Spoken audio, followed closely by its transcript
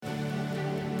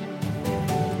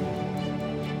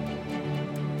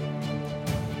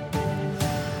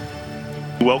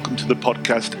Welcome to the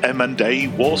podcast M&A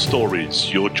War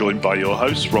Stories. You're joined by your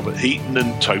hosts, Robert Heaton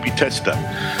and Toby Tester.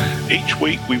 Each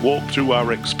week we walk through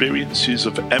our experiences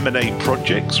of M&A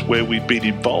projects where we've been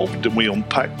involved, and we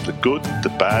unpack the good,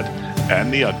 the bad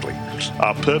and the ugly.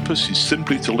 Our purpose is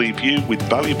simply to leave you with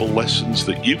valuable lessons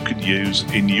that you can use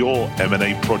in your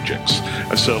M&A projects.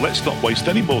 And so let's not waste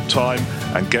any more time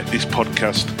and get this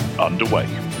podcast underway.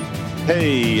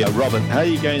 Hey, Robert, how are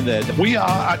you going there? We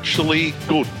are actually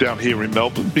good down here in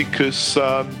Melbourne because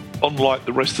unlike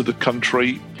the rest of the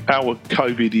country, our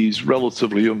COVID is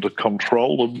relatively under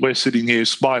control, and we're sitting here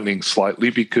smiling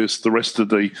slightly because the rest of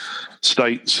the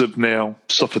states have now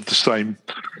suffered the same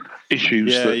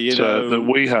issues that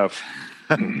we have.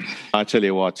 I tell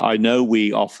you what, I know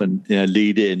we often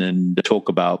lead in and talk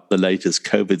about the latest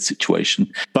COVID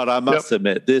situation, but I must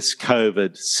admit, this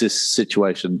COVID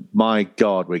situation, my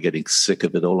God, we're getting sick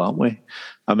of it all, aren't we?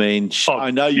 I mean, I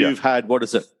know you've had,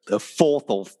 a fourth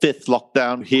or fifth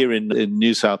lockdown here in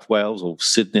New South Wales or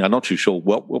Sydney. I'm not too sure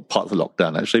what part of the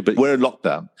lockdown, actually, but we're in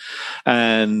lockdown.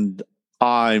 And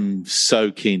I'm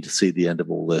so keen to see the end of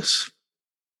all this.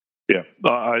 Yeah,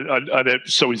 I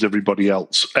so is everybody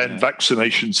else. And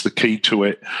vaccination's the key to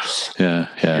it. Yeah.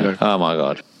 Oh, my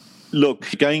God. Look,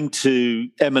 going to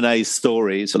M&A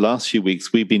stories, the last few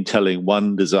weeks, we've been telling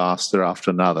one disaster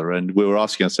after another, and we were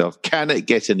asking ourselves, can it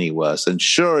get any worse? And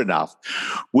sure enough,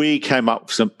 we came up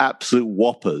with some absolute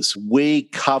whoppers. We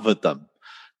covered them,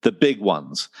 the big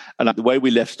ones. And the way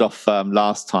we left off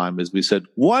last time is we said,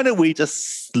 why don't we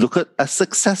just look at a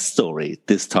success story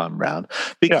this time round?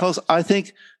 Because I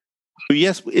think,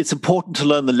 yes, it's important to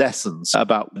learn the lessons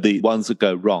about the ones that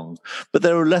go wrong, but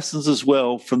there are lessons as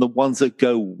well from the ones that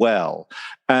go well.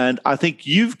 And I think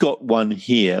you've got one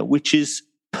here, which is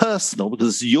personal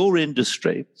because it's your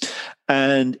industry,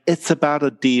 and it's about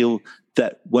a deal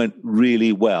that went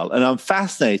really well. And I'm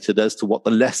fascinated as to what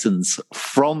the lessons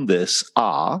from this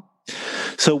are.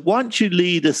 So why don't you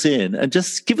lead us in and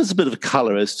just give us a bit of a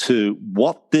color as to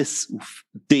what this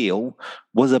deal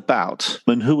was about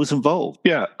and who was involved?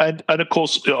 Yeah, and of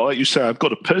course, like you say, I've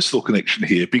got a personal connection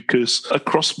here because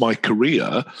across my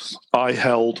career, I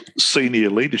held senior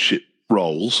leadership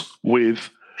roles with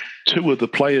two of the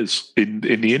players in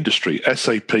the industry,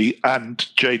 SAP and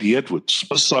JD Edwards.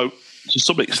 So to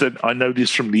some extent, I know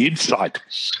this from the inside.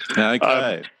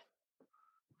 Okay.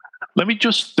 Let me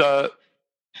just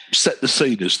set the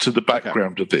scene as to the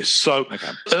background of this. So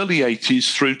early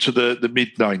 80s through to the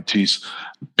mid-90s,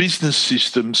 business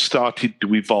systems started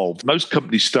to evolve. Most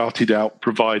companies started out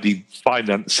providing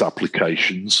finance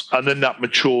applications, and then that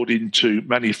matured into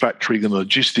manufacturing and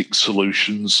logistics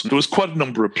solutions. There was quite a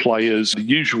number of players. The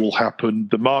usual happened.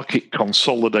 The market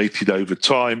consolidated over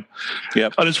time.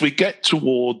 And as we get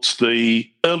towards the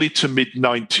early to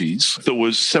mid-90s, there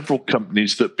was several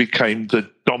companies that became the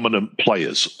dominant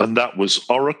players, and that was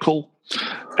Oracle,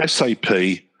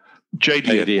 SAP,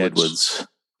 JD Edwards,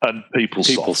 and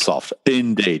PeopleSoft.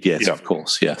 Indeed, yes, of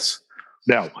course, yes.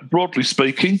 Now, broadly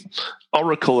speaking,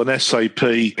 Oracle and SAP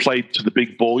played to the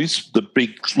big boys, the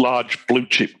big, large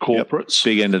blue-chip corporates.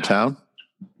 Big end of town.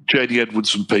 JD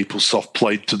Edwards and PeopleSoft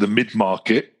played to the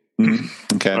mid-market.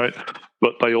 Okay. Right?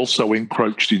 But they also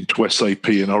encroached into SAP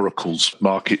and Oracle's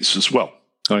markets as well.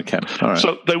 Okay, all right.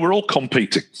 So they were all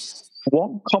competing.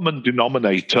 One common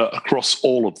denominator across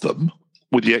all of them,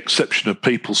 with the exception of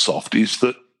PeopleSoft, is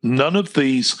that none of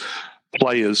these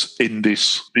players in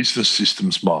this business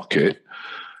systems market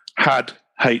had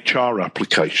HR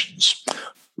applications.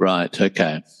 Right,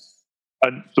 okay.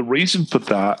 And the reason for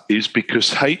that is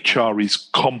because HR is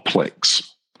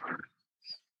complex.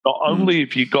 Not only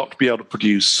have you got to be able to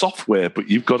produce software, but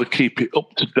you've got to keep it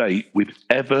up to date with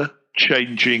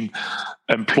ever-changing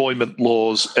employment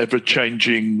laws,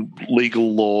 ever-changing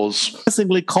legal laws.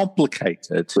 Surprisingly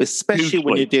complicated, especially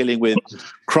when you're dealing with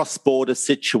cross-border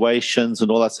situations and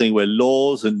all that thing where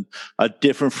laws are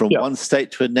different from one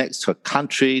state to the next, to a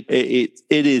country. It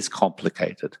is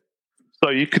complicated. So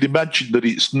you can imagine that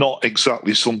it's not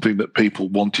exactly something that people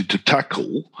wanted to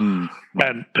tackle.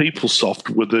 And PeopleSoft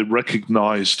were the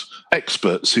recognised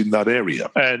experts in that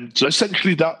area. And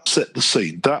essentially that set the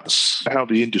scene. That's how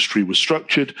the industry was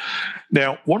structured.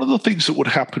 Now, one of the things that would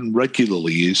happen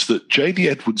regularly is that JD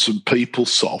Edwards and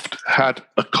PeopleSoft had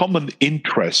a common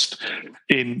interest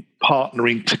in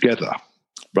partnering together.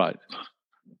 Right.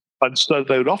 And so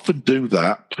they would often do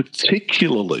that,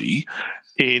 particularly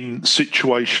in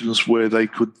situations where they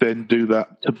could then do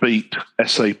that to beat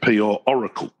SAP or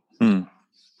Oracle. And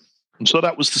so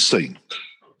that was the scene.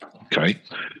 Okay.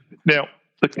 Now,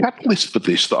 the catalyst for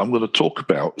this that I'm going to talk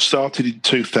about started in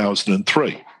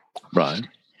 2003. Right.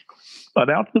 And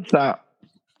out of that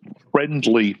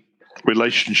friendly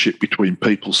relationship between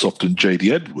PeopleSoft and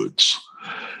JD Edwards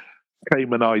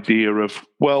came an idea of,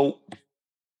 well,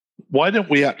 why don't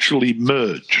we actually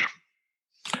merge?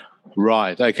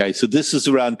 Right. Okay. So this is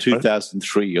around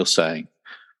 2003, you're saying?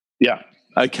 Yeah.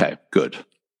 Okay, good.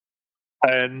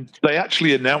 And they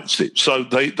actually announced it. So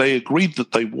they agreed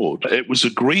that they would. It was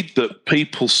agreed that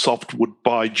PeopleSoft would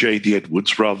buy JD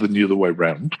Edwards rather than the other way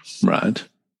around. Right.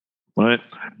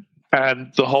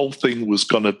 And the whole thing was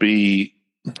going to be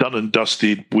done and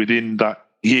dusted within that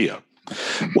year.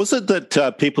 Was it that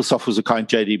PeopleSoft was acquiring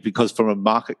JD because from a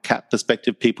market cap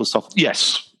perspective, PeopleSoft?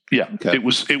 Yes. Yeah. Okay. It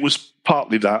was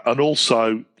partly that. And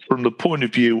also from the point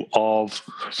of view of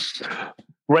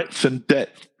breadth and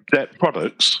depth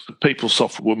products,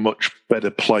 PeopleSoft were much better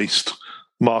placed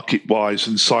market-wise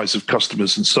and size of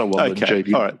customers and so on than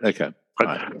JD. All right. Okay.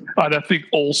 And I think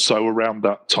also around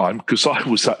that time, because I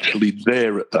was actually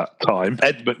there at that time,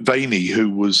 Ed McVaney, who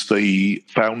was the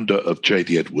founder of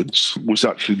JD Edwards, was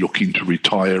actually looking to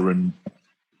retire and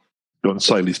go and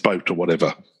sail his boat or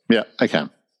whatever. Yeah, okay.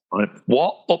 Right.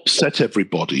 What upset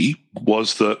everybody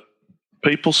was that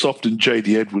PeopleSoft and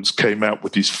JD Edwards came out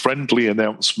with this friendly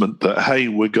announcement that, hey,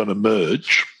 we're going to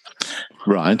merge.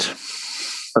 Right.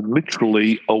 And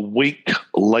literally a week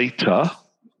later,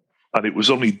 and it was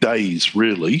only days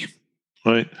really,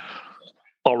 right,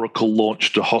 Oracle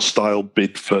launched a hostile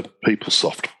bid for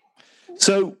PeopleSoft.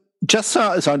 So just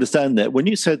so as I understand that, when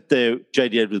you said JD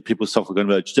Edwards and PeopleSoft were going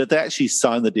to merge, did they actually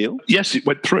sign the deal? Yes, it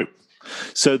went through.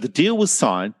 So the deal was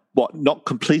signed, not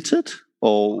completed?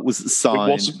 Or was it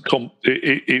signed?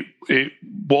 It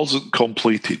wasn't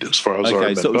completed as far as I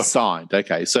remember. Okay, so it was signed.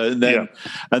 Okay, so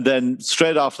and then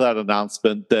straight after that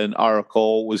announcement, then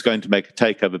Oracle was going to make a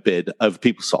takeover bid over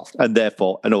PeopleSoft,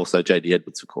 and also JD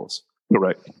Edwards, of course.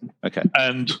 Correct. Okay,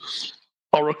 and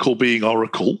Oracle being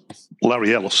Oracle,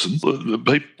 Larry Ellison, the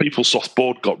PeopleSoft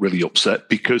board got really upset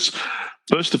because,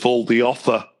 first of all, the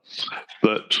offer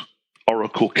that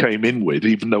Oracle came in with,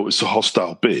 even though it was a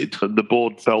hostile bid, and the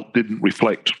board felt didn't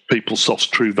reflect PeopleSoft's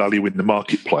true value in the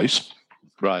marketplace.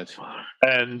 Right.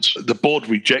 And the board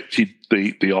rejected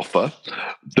the offer.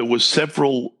 There were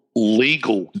several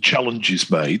legal challenges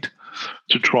made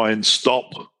to try and stop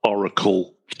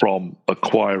Oracle from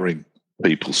acquiring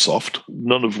PeopleSoft,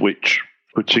 none of which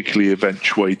particularly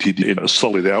eventuated in a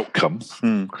solid outcome.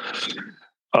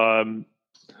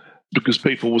 Because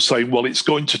people were saying, well, it's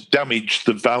going to damage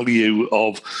the value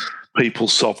of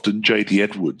PeopleSoft and JD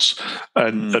Edwards.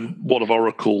 And one of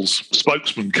Oracle's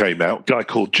spokesmen came out, a guy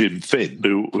called Jim Finn,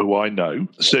 who I know,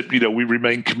 said, we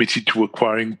remain committed to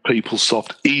acquiring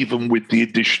PeopleSoft even with the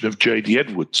addition of JD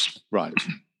Edwards. Right.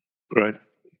 Right.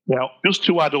 Now, just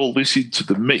to add all this into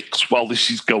the mix while this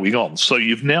is going on, so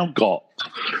you've now got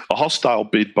a hostile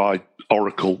bid by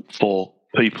Oracle for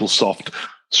PeopleSoft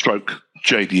stroke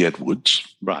JD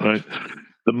Edwards. Right.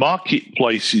 The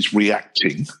marketplace is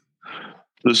reacting.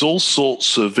 There's all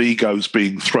sorts of egos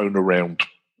being thrown around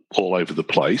all over the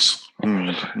place.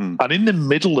 And in the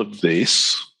middle of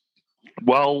this,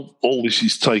 while all this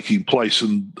is taking place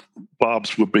and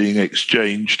barbs were being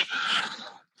exchanged,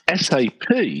 SAP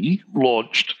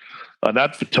launched an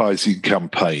advertising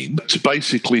campaign to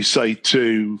basically say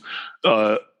to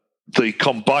the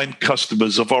combined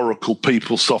customers of Oracle,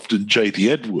 PeopleSoft, and JD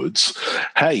Edwards,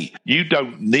 hey, you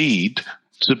don't need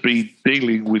to be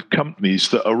dealing with companies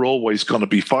that are always going to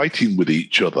be fighting with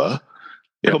each other.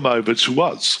 Come over to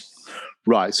us.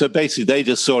 Right. So basically, they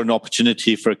just saw an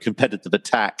opportunity for a competitive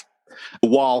attack,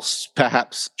 whilst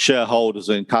perhaps shareholders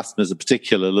and customers in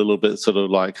particular, a little bit sort of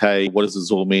like, hey, what does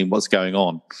this all mean? What's going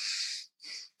on?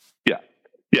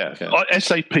 Yeah, okay.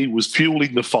 SAP was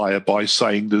fueling the fire by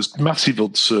saying there's massive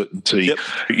uncertainty. Yep.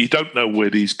 You don't know where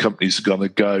these companies are going to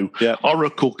go. Yep.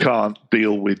 Oracle can't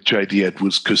deal with JD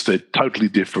Edwards because they're totally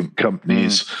different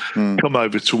companies. Come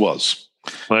over to us.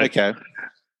 Right? Okay.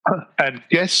 And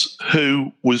guess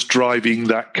who was driving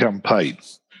that campaign?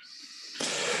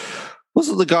 Was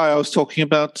it the guy I was talking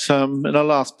about in our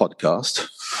last podcast?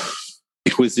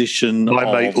 Acquisition My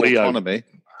of mate Leo. Autonomy.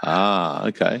 Ah,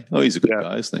 okay. Oh, he's a good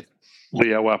guy, isn't he?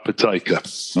 Leo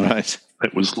Apotheker. Right.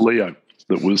 It was Leo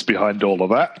that was behind all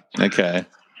of that. Okay.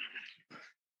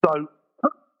 So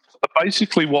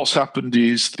basically what's happened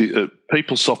is the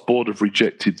PeopleSoft board have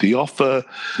rejected the offer.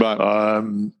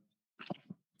 Right.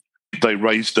 They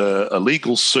raised a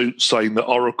legal suit saying that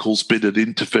Oracle's bid had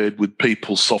interfered with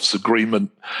PeopleSoft's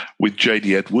agreement with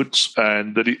JD Edwards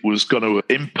and that it was going to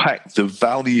impact the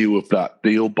value of that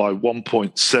deal by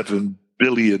 $1.7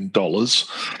 billion.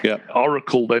 Yeah.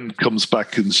 Oracle then comes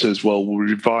back and says, well, we'll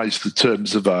revise the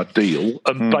terms of our deal.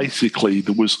 And basically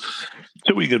there was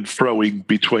toing and froing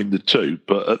between the two,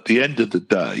 but at the end of the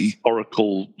day,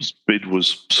 Oracle's bid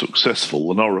was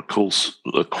successful, and Oracle's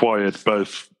acquired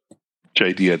both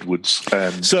JD Edwards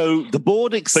and... So the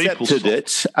board accepted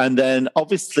it, and then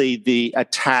obviously the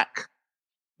attack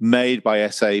made by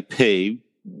SAP,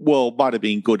 might have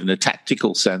been good in a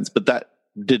tactical sense, but that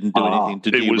didn't do anything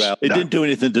to derail. It didn't do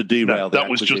anything to derail the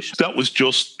acquisition. That was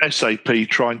just SAP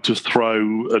trying to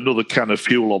throw another can of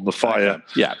fuel on the fire. Okay.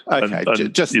 Yeah, okay.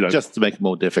 And, just to make it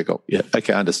more difficult. Yeah,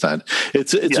 okay, I understand.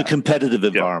 It's a competitive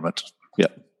environment.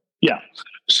 Yeah.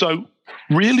 So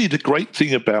really the great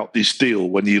thing about this deal,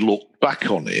 when you look back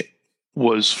on it,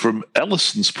 was from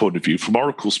Ellison's point of view, from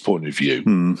Oracle's point of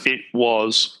view, it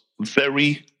was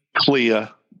very clear,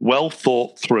 well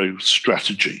thought through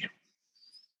strategy.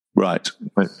 Right.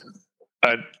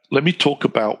 And let me talk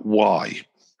about why.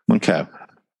 Okay.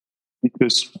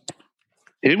 Because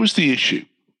here was the issue.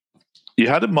 You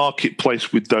had a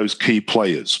marketplace with those key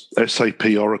players, SAP,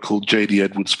 Oracle, JD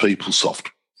Edwards, PeopleSoft.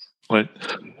 Right?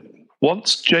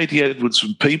 Once JD Edwards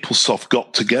and PeopleSoft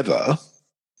got together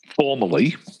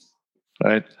formally,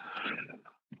 right,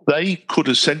 they could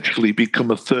essentially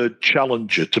become a third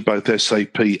challenger to both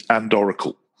SAP and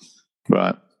Oracle.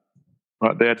 Right.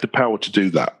 They had the power to do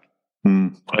that.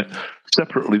 Right?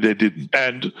 Separately, they didn't.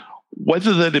 And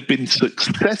whether they'd have been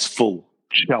successful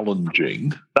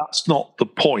challenging, that's not the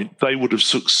point. They would have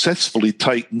successfully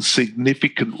taken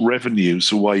significant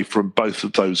revenues away from both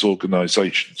of those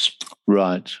organizations.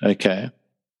 Right. Okay.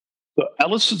 But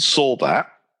Ellison saw that.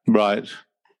 Right.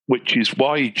 Which is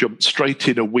why he jumped straight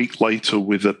in a week later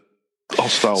with a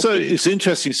hostile bid. It's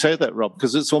interesting to say that, Rob,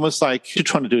 because it's almost like what you're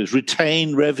trying to do is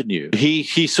retain revenue.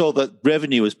 He saw that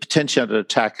revenue was potentially under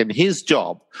attack, and his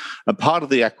job, and part of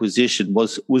the acquisition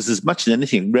was as much as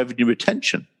anything, revenue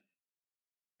retention.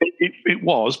 It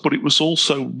was, but it was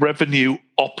also revenue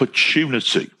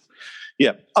opportunity.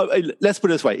 Yeah. Let's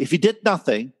put it this way. If he did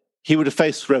nothing, he would have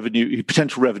faced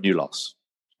potential revenue loss.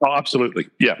 Oh, absolutely.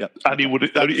 Yeah. Yep. And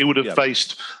he would have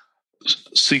faced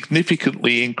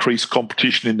significantly increased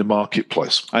competition in the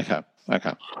marketplace. Okay.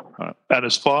 All right. And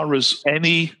as far as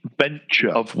any venture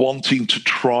of wanting to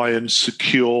try and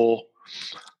secure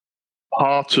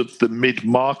part of the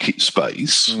mid-market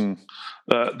space,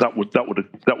 that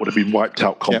would have been wiped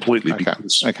out completely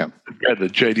because together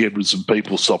JD Edwards and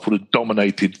PeopleSoft would have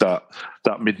dominated that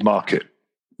mid-market.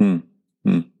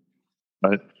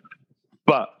 Right?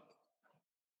 But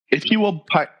if you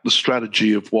unpack the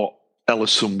strategy of what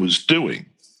Ellison was doing,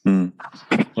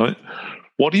 right,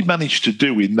 what he managed to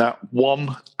do in that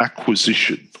one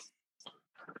acquisition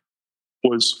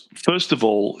was, first of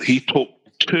all, he took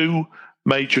two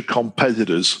major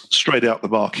competitors straight out the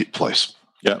marketplace.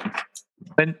 Yeah.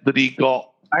 Meant that he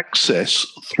got access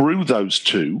through those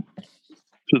two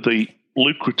to the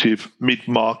lucrative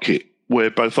mid-market where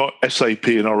both SAP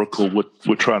and Oracle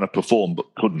were trying to perform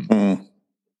but couldn't.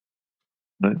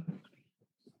 Right?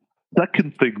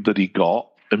 Second thing that he got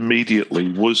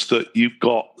immediately was that you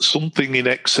got something in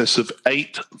excess of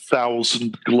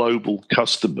 8,000 global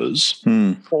customers,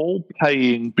 all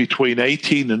paying between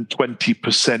 18 and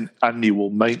 20% annual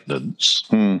maintenance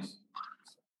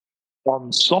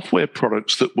on software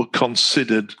products that were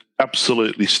considered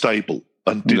absolutely stable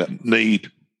and didn't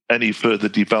need any further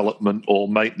development or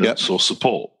maintenance or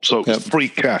support. So it was free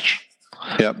cash.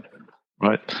 Yep.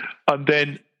 Right. And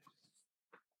then,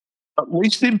 at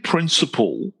least in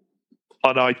principle,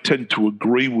 and I tend to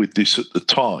agree with this at the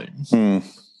time,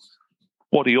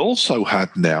 what he also had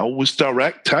now was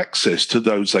direct access to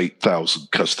those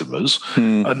 8,000 customers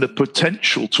and the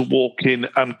potential to walk in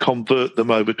and convert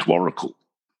them over to Oracle.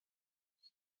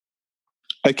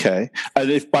 Okay. And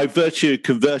if by virtue of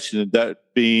conversion, that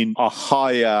being a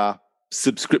higher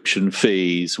subscription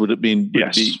fees, would it mean?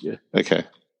 Yes. Okay.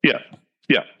 Yeah.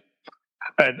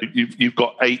 And you've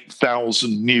got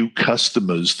 8,000 new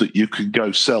customers that you can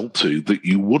go sell to that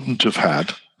you wouldn't have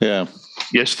had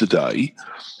yesterday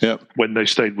when they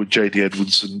stayed with JD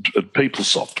Edwards and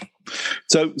PeopleSoft.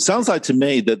 So it sounds like to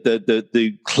me that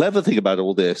the clever thing about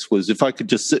all this was, if I could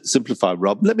just simplify,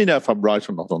 Rob, let me know if I'm right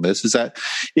or not on this, is that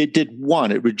it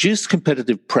reduced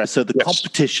competitive pressure. So the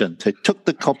competition, they took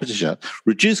the competition,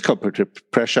 reduced competitive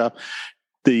pressure.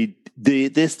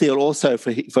 This deal also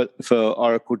for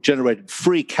Oracle generated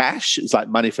free cash. It's like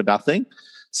money for nothing.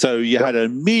 So you had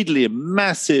immediately a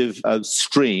massive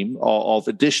stream of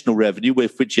additional revenue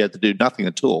with which you had to do nothing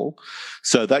at all.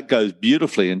 So that goes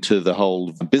beautifully into the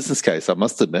whole business case, I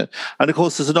must admit. And of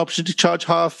course, there's an option to charge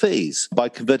higher fees by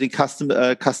converting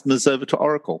customers over to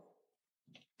Oracle.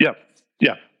 Yeah.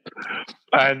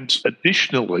 And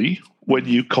additionally, when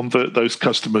you convert those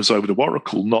customers over to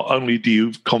Oracle, not only do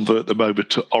you convert them over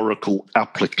to Oracle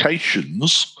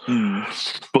applications,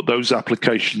 but those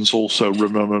applications also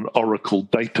run on an Oracle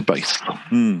database.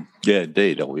 Yeah,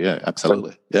 indeed. Oh, yeah,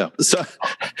 absolutely. Yeah. So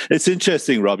it's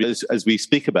interesting, Rob, as we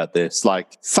speak about this,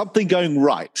 like something going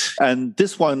right. And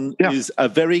this one is a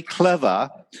very clever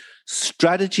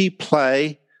strategy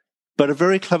play, but a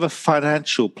very clever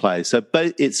financial play. So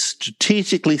it's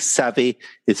strategically savvy,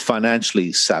 it's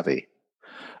financially savvy.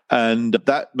 And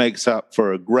that makes up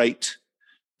for a great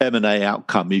M&A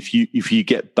outcome if you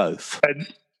get both.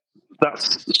 And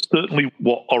that's certainly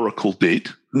what Oracle did.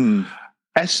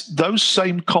 As those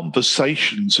same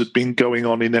conversations had been going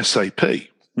on in SAP.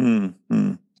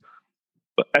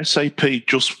 But SAP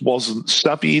just wasn't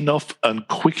savvy enough and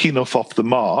quick enough off the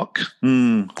mark.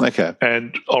 Okay.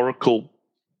 And Oracle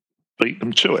beat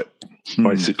them to it,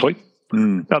 basically.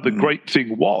 Now, the great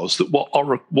thing was that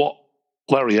what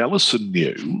Larry Ellison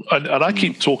knew, and I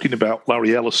keep talking about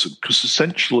Larry Ellison because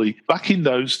essentially back in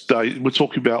those days, we're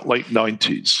talking about late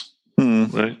 90s,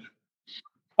 right?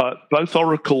 Both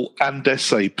Oracle and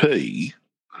SAP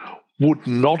would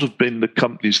not have been the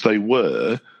companies they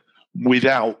were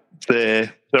without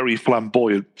their very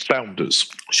flamboyant founders.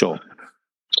 Sure.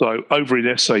 So over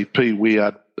in SAP, we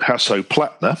had Hasso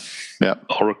Plattner. Yeah.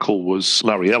 Oracle was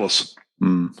Larry Ellison.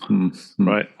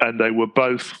 Right? And they were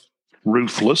both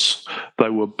ruthless. They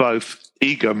were both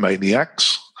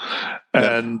egomaniacs.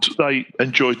 And they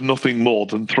enjoyed nothing more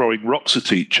than throwing rocks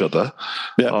at each other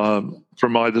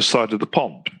from either side of the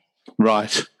pond.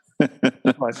 Right.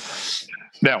 Right.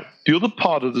 Now, the other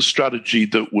part of the strategy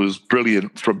that was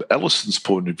brilliant from Ellison's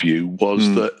point of view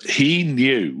was that he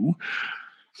knew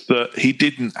that he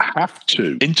didn't have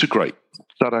to integrate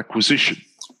that acquisition.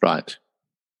 Right.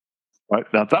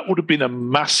 Now, that would have been a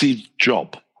massive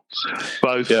job,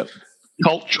 both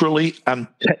culturally and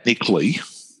technically.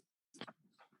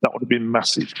 That would have been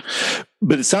massive.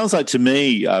 But it sounds like to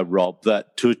me, Rob,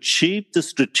 that to achieve the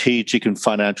strategic and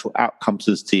financial outcomes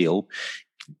of this deal,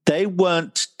 they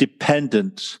weren't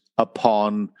dependent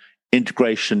upon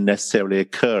integration necessarily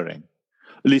occurring,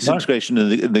 at least integration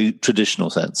in the traditional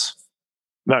sense.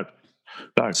 No.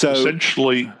 So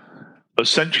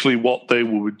essentially what they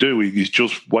were doing is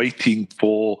just waiting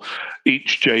for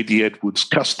each JD Edwards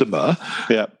customer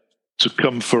to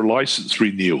come for a license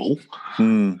renewal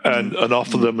and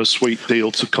offer them a sweet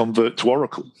deal to convert to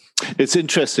Oracle. It's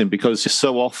interesting because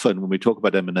so often when we talk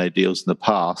about M&A deals in the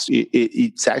past,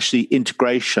 it's actually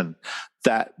integration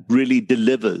that really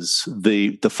delivers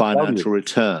the financial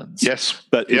returns. Yes.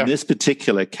 But in this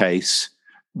particular case,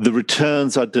 the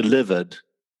returns are delivered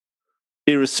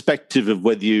irrespective of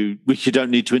whether you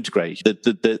don't need to integrate.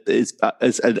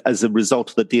 As a result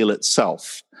of the deal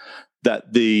itself,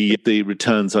 that the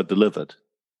returns are delivered.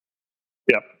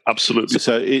 Yeah, absolutely.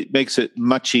 So it makes it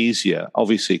much easier,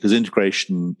 obviously, because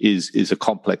integration is a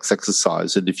complex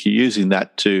exercise. And if you're using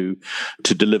that to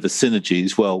deliver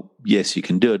synergies, well, yes, you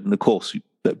can do it. And of course,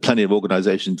 plenty of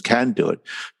organizations can do it,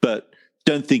 but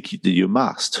don't think that you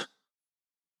must.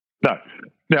 No.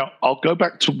 Now, I'll go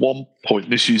back to one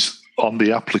point. This is on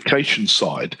the application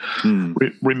side.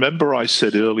 Remember I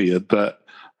said earlier that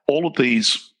all of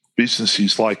these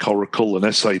businesses like Oracle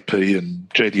and SAP and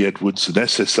JD Edwards and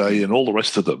SSA and all the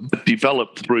rest of them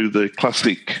developed through the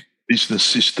classic business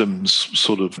systems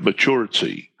sort of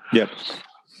maturity. Yep.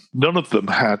 None of them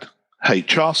had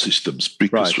HR systems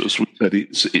because, as we said,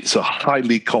 it's a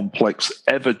highly complex,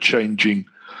 ever-changing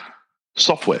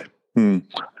software.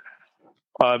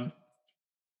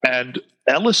 And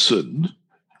Ellison,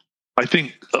 I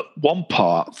think, at one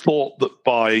part thought that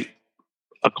by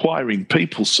acquiring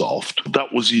PeopleSoft,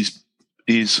 that was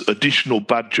his additional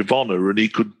badge of honor, and he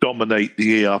could dominate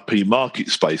the ERP market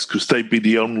space because they'd be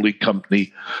the only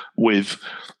company with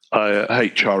a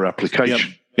HR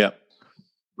application. Yep.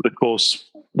 But of course,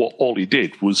 all he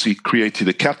did was he created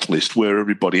a catalyst where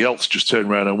everybody else just turned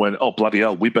around and went, oh, bloody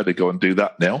hell, we better go and do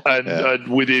that now. And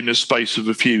within a space of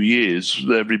a few years,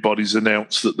 everybody's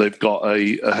announced that they've got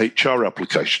a HR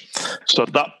application. So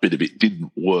that bit of it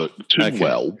didn't work too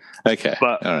well. Okay.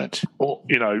 But, all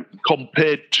right.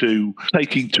 Compared to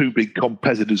taking two big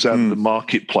competitors out of the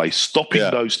marketplace, stopping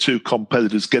those two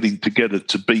competitors getting together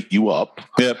to beat you up.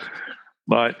 Yep.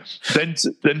 Right.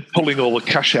 Then pulling all the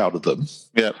cash out of them.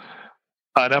 Yep.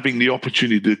 And having the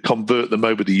opportunity to convert them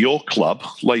over to your club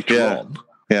later on.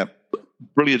 Yeah.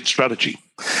 Brilliant strategy.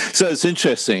 So it's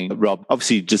interesting, Rob,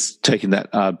 obviously just taking that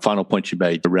final point you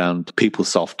made around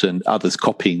PeopleSoft and others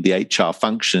copying the HR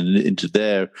function into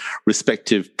their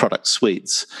respective product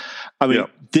suites. I mean,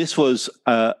 this was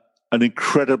a an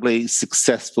incredibly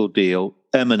successful deal,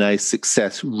 M&A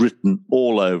success written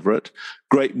all over it.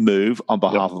 Great move on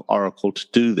behalf of Oracle to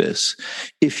do this.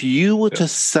 If you were to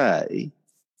say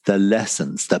the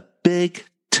lessons, the big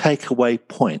takeaway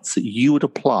points that you would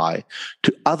apply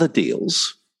to other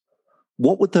deals,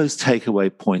 what would those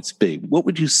takeaway points be? What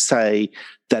would you say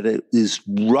that it is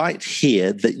right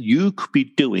here that you could be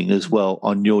doing as well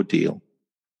on your deal?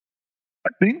 I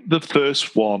think the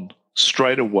first one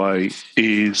straight away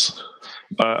is,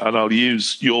 and I'll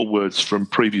use your words from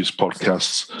previous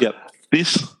podcasts. Yep.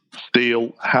 This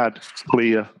deal had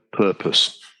clear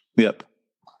purpose. Yep.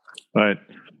 Right.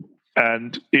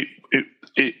 And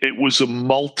it was a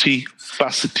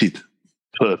multifaceted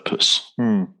purpose.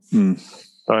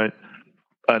 Right.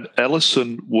 And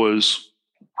Ellison was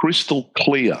crystal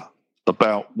clear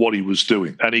about what he was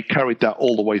doing, and he carried that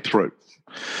all the way through.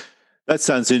 That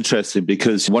sounds interesting,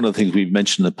 because one of the things we've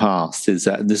mentioned in the past is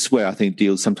that, and this is where I think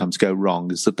deals sometimes go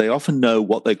wrong, is that they often know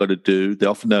what they've got to do. They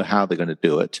often know how they're going to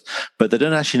do it, but they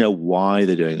don't actually know why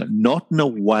they're doing it, not in a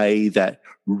way that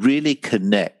really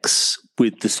connects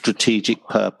with the strategic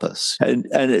purpose. And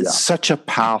it's such a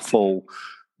powerful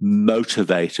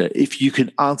motivator. If you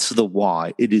can answer the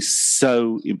why, it is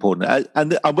so important.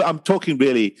 And I'm talking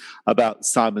really about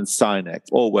Simon Sinek.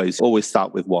 Always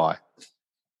start with why.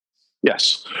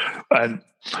 Yes. And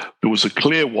there was a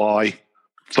clear why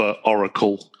for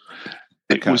Oracle.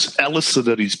 It was Ellison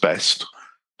at his best.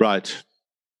 Right.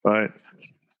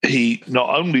 He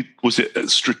not only was it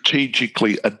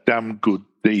strategically a damn good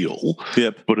deal,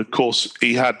 but of course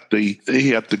he had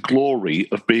the glory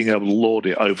of being able to lord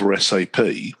it over SAP.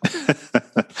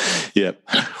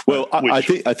 Well, I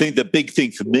think the big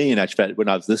thing for me, in actual fact, when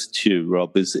I was listening to you,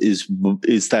 Rob,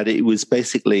 is that it was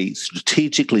basically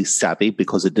strategically savvy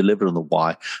because it delivered on the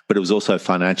why, but it was also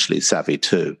financially savvy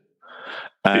too.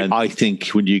 And I think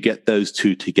when you get those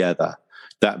two together,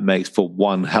 that makes for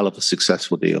one hell of a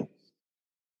successful deal.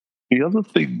 The other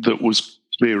thing that was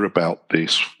clear about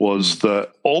this was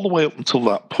that all the way up until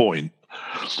that point,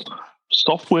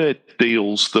 software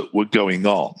deals that were going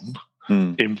on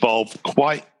involved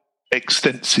quite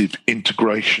extensive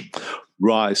integration.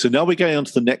 Right. So now we're going on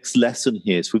to the next lesson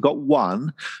here. So we've got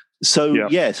one. So,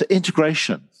 so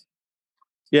integration.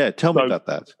 Yeah, tell me about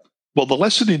that. Well, the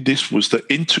lesson in this was that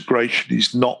integration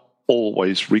is not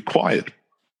always required.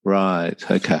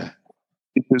 Right. Okay.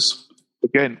 Because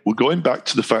again, we're going back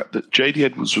to the fact that JD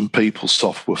Edwards and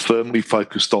PeopleSoft were firmly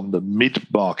focused on the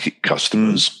mid-market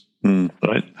customers,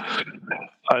 right?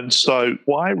 And so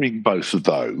wiring both of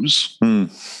those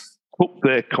took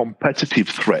their competitive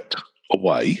threat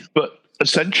away, but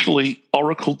essentially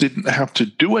Oracle didn't have to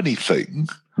do anything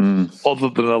other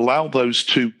than allow those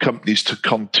two companies to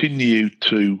continue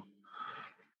to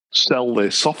sell their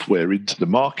software into the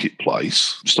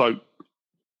marketplace. So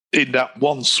in that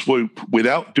one swoop,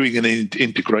 without doing an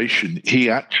integration, he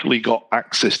actually got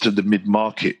access to the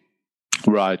mid-market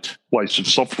place of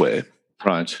software.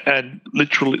 Right. And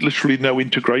literally no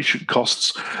integration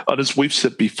costs. And as we've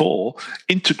said before,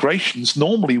 integration's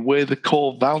normally where the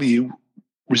core value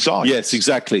resides. Yes,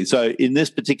 exactly. So in this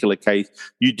particular case,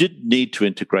 you didn't need to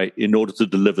integrate in order to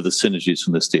deliver the synergies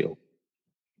from this deal.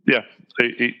 Yeah.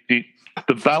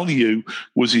 The value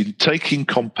was in taking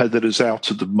competitors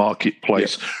out of the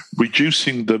marketplace,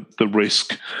 reducing the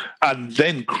risk, and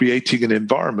then creating an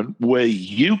environment where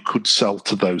you could sell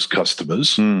to those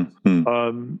customers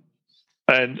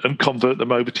and convert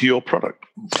them over to your product.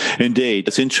 Indeed.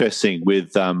 It's interesting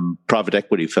with private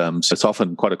equity firms. It's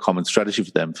often quite a common strategy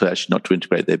for them for actually not to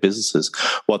integrate their businesses.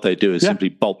 What they do is simply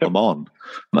bolt them on.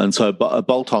 And so a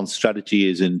bolt-on strategy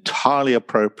is entirely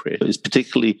appropriate. It's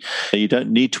particularly, you don't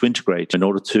need to integrate in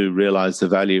order to realize the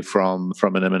value from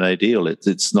an M&A deal.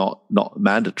 It's not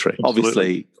mandatory.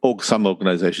 Absolutely. Obviously, some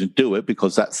organizations do it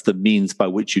because that's the means by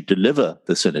which you deliver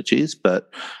the synergies,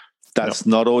 but that's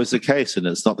not always the case, and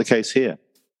it's not the case here.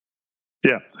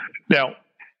 Yeah. Now,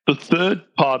 the third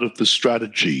part of the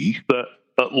strategy that,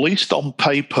 at least on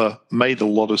paper, made a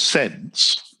lot of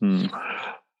sense,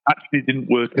 actually didn't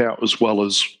work out as well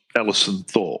as Ellison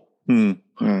thought.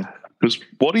 Because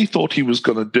what he thought he was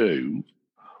going to do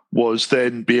was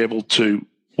then be able to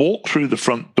walk through the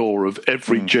front door of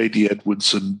every JD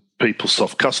Edwards and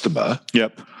PeopleSoft customer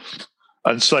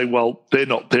and say, well, they're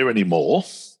not there anymore.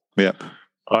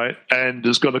 Right, and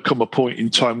there's going to come a point in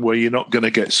time where you're not going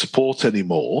to get support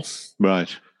anymore.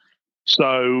 Right.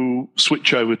 So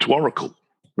switch over to Oracle.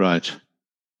 Right.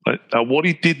 Now, what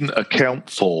he didn't account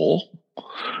for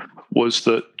was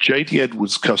that JD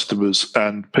Edwards customers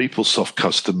and PeopleSoft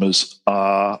customers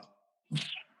are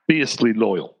fiercely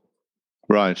loyal.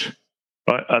 Right.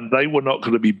 And they were not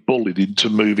going to be bullied into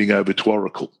moving over to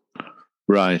Oracle.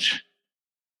 Right.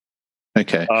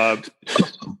 Okay.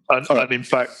 And in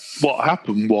fact, what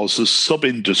happened was a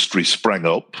sub-industry sprang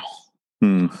up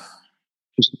to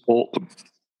support them.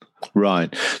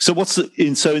 Right. So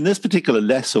in this particular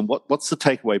lesson, what's the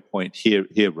takeaway point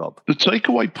here, Rob? The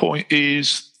takeaway point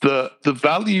is that the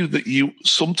value that you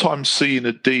sometimes see in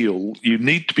a deal, you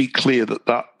need to be clear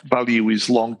that value is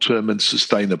long-term and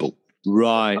sustainable.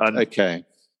 Right. Okay.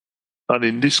 And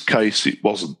in this case, it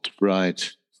wasn't.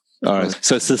 Right. All right.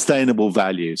 So sustainable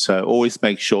value. So always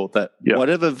make sure that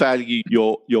whatever value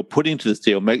you're putting into this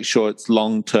deal, make sure it's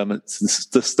long-term and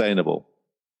sustainable.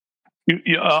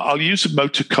 I'll use a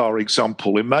motor car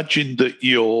example. Imagine that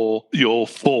you're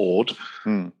Ford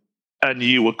and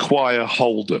you acquire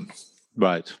Holden.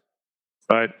 Right.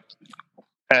 Right.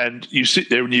 And you sit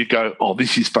there and you go, oh,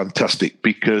 this is fantastic,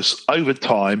 because over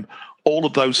time, all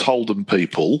of those Holden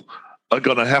people are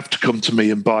going to have to come to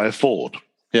me and buy a Ford.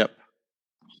 Yep.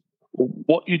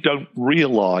 What you don't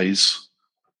realize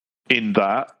in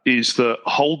that is that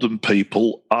Holden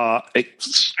people are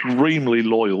extremely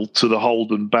loyal to the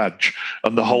Holden badge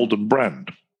and the Holden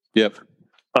brand. Yep.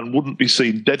 And wouldn't be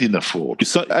seen dead in a Ford.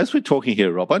 So as we're talking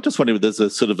here, Rob, I'm just wondering if there's a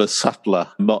sort of a subtler,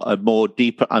 a more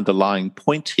deeper underlying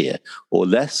point here or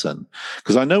lesson.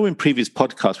 Because I know in previous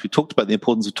podcasts we talked about the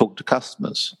importance of talking to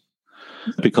customers,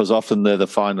 because often they're the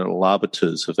final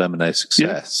arbiters of M&A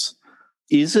success.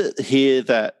 Yeah. Is it here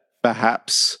that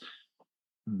perhaps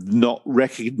not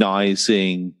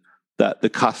recognizing that the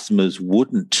customers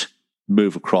wouldn't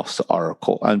move across to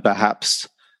Oracle, and perhaps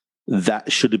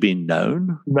that should have been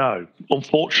known? No,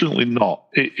 unfortunately not.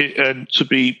 And to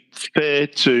be fair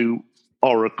to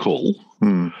Oracle,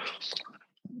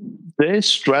 their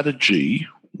strategy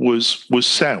was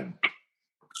sound.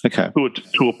 Okay. Good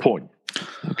to a point.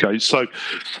 Okay, so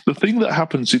the thing that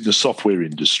happens in the software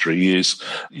industry is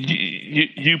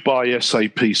you buy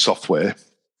SAP software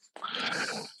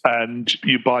and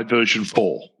you buy version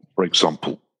 4, for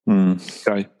example.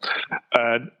 Okay,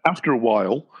 and after a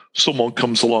while, someone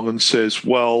comes along and says,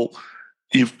 well,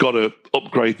 you've got to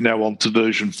upgrade now onto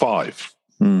version 5.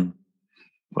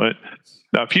 Right?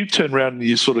 Now, if you turn around and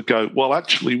you sort of go, well,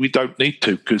 actually, we don't need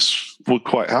to because we're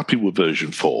quite happy with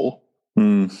version 4.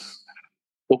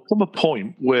 Will come a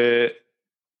point where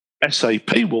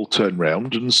SAP will turn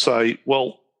around and say,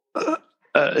 well,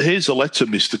 here's a letter,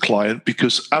 Mr. Client,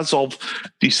 because as of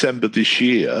December this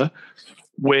year,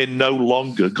 we're no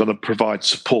longer going to provide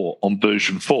support on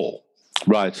version 4.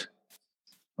 Right.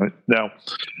 Now,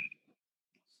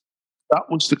 that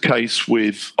was the case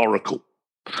with Oracle.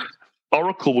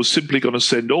 Oracle was simply going to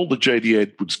send all the JD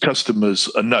Edwards customers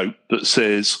a note that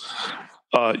says,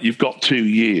 you've got 2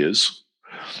 years,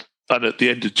 and at the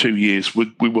end of 2 years,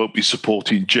 we won't be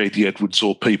supporting JD Edwards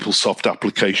or PeopleSoft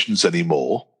applications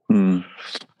anymore.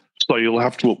 So you'll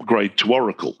have to upgrade to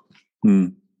Oracle.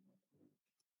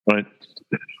 Right?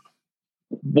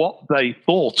 What they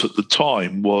thought at the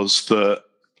time was that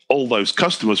all those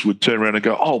customers would turn around and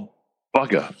go, oh,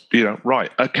 bugger,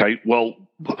 right, okay, well,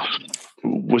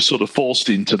 we're sort of forced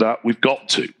into that. We've got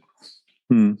to.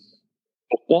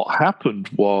 But what happened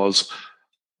was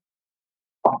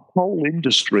a whole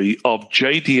industry of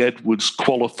JD Edwards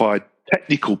qualified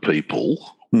technical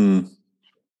people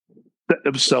set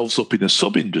themselves up in a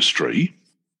sub-industry,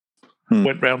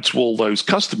 went round to all those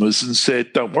customers and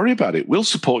said, don't worry about it. We'll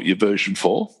support your version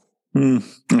 4.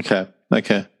 Okay.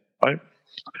 Right?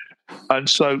 And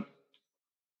so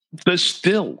there's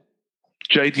still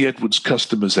JD Edwards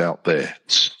customers out there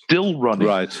still running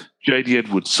JD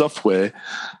Edwards software,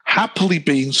 happily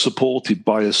being supported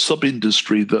by a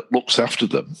sub-industry that looks after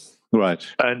them. Right.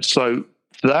 And so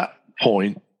that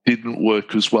point didn't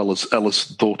work as well as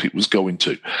Ellison thought it was going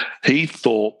to. He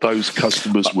thought those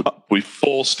customers would be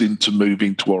forced into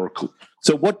moving to Oracle.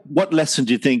 So what lesson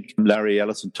do you think Larry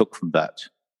Ellison took from that?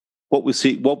 What would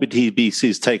he be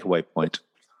his takeaway point?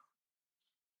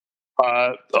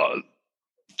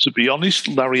 To be honest,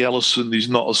 Larry Ellison is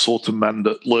not a sort of man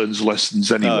that learns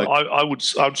lessons anyway. I would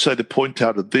say the point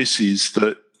out of this is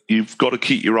that you've got to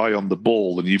keep your eye on the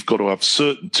ball and you've got to have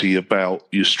certainty about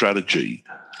your strategy.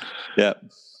 Yeah.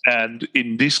 And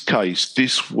in this case,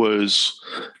 this was,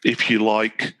 if you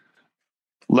like,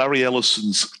 Larry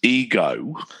Ellison's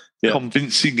ego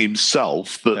convincing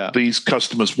himself that these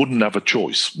customers wouldn't have a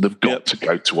choice. They've got to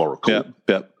go to Oracle.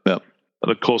 Yep.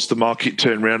 And, of course, the market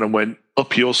turned around and went,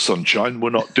 up your sunshine,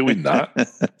 we're not doing that.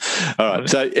 All right.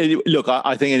 So, look,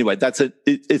 I think, anyway,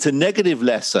 it's a negative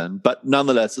lesson, but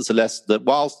nonetheless, it's a lesson that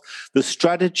whilst the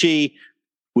strategy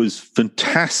was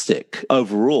fantastic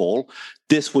overall,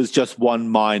 this was just one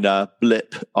minor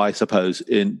blip, I suppose,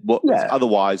 in what was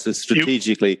otherwise is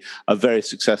strategically a very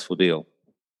successful deal.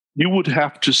 you would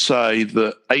have to say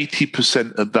that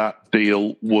 80% of that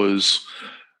deal was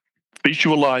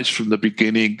visualized from the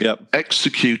beginning,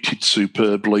 executed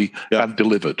superbly, and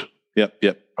delivered.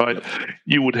 Right?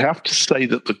 You would have to say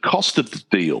that the cost of the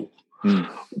deal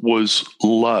was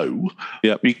low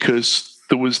because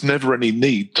there was never any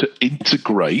need to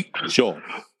integrate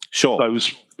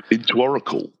those into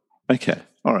Oracle. Okay,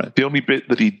 all right. The only bit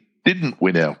that he didn't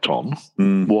win out on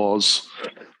was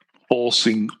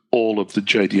forcing all of the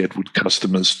JD Edward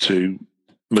customers to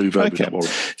move over to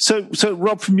Oracle. So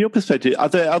Rob, from your perspective, are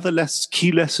there other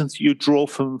key lessons you draw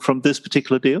from this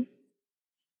particular deal?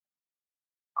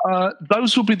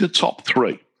 Those will be the top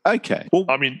three. Okay. Well,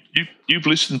 I mean, you've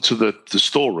listened to the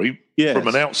story from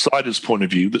an outsider's point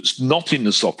of view that's not in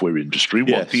the software industry.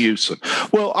 What do you see?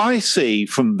 Well, I see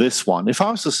from this one, if I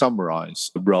was to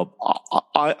summarize, Rob,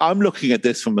 I'm looking at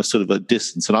this from a sort of a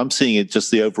distance, and I'm seeing it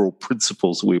just the overall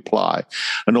principles that we apply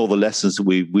and all the lessons that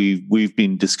we've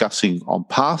been discussing on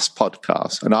past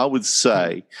podcasts. And I would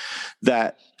say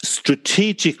that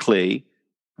strategically,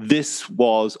 this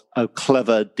was a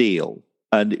clever deal.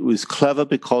 And it was clever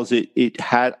because it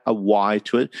had a why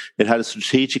to it. It had a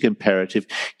strategic imperative.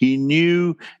 He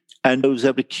knew and was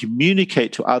able to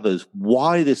communicate to others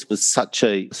why this was such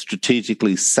a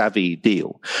strategically savvy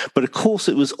deal. But of course,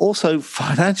 it was also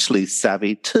financially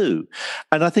savvy too.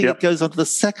 And I think it goes on to the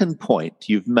second point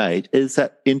you've made, is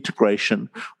that integration,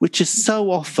 which is so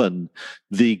often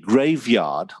the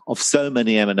graveyard of so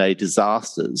many M&A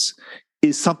disasters,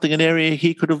 is something, an area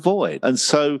he could avoid. And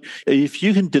so if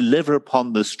you can deliver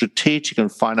upon the strategic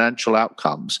and financial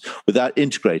outcomes without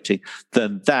integrating,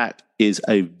 then that is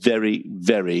a very,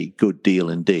 very good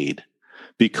deal indeed.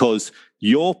 Because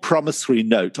your promissory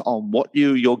note on what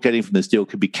you're getting from this deal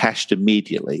can be cashed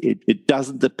immediately. It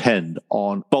doesn't depend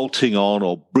on bolting on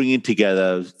or bringing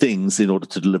together things in order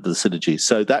to deliver the synergy.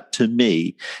 So that, to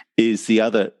me, is the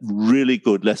other really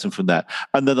good lesson from that.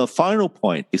 And then the final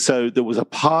point, so there was a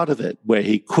part of it where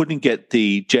he couldn't get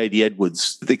the JD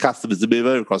Edwards, the customers, to move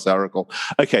over across Oracle.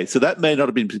 Okay, so that may not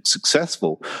have been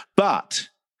successful, but,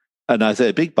 and I say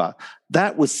a big but,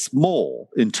 that was small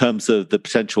in terms of the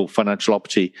potential financial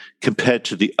opportunity compared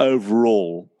to the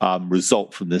overall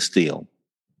result from this deal.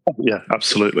 Yeah,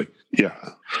 absolutely. Yeah.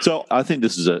 So I think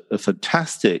this is a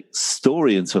fantastic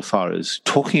story insofar as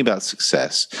talking about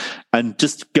success and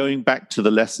just going back to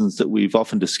the lessons that we've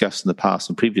often discussed in the past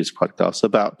and previous podcasts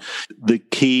about the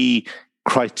key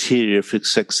criteria for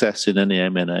success in any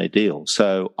M&A deal.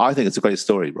 So I think it's a great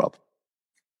story, Rob.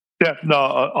 Yeah, no,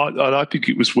 I think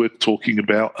it was worth talking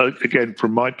about. Again,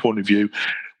 from my point of view,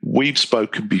 we've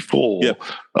spoken before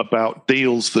about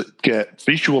deals that get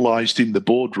visualized in the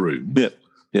boardroom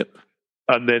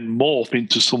and then morph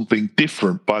into something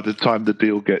different by the time the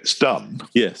deal gets done.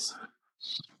 Yes.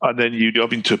 And then you're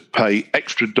having to pay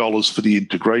extra dollars for the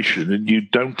integration and you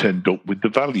don't end up with the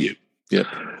value.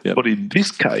 But in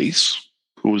this case,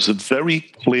 there was a very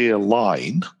clear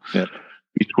line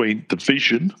between the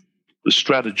vision, the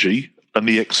strategy, and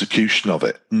the execution of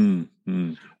it.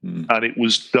 And it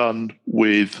was done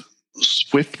with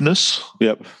swiftness,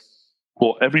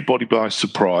 for everybody by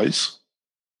surprise.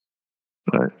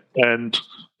 Right? And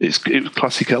it was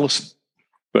classic Ellison.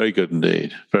 Very good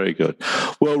indeed. Very good.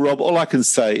 Well, Rob, all I can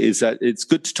say is that it's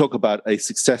good to talk about a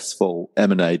successful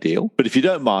M&A deal. But if you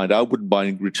don't mind, I wouldn't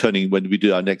mind returning when we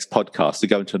do our next podcast to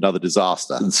go into another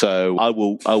disaster. And so I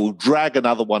will drag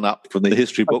another one up from the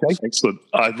history books. Okay, excellent.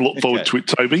 I look forward to it,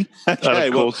 Toby. Okay,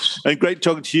 and of course, and great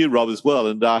talking to you, Rob, as well.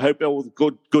 And I hope all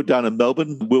good down in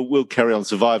Melbourne. We'll carry on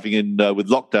surviving with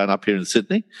lockdown up here in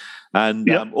Sydney. And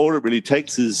all it really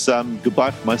takes is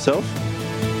goodbye for myself.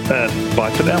 And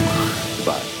bye for now.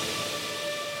 Goodbye.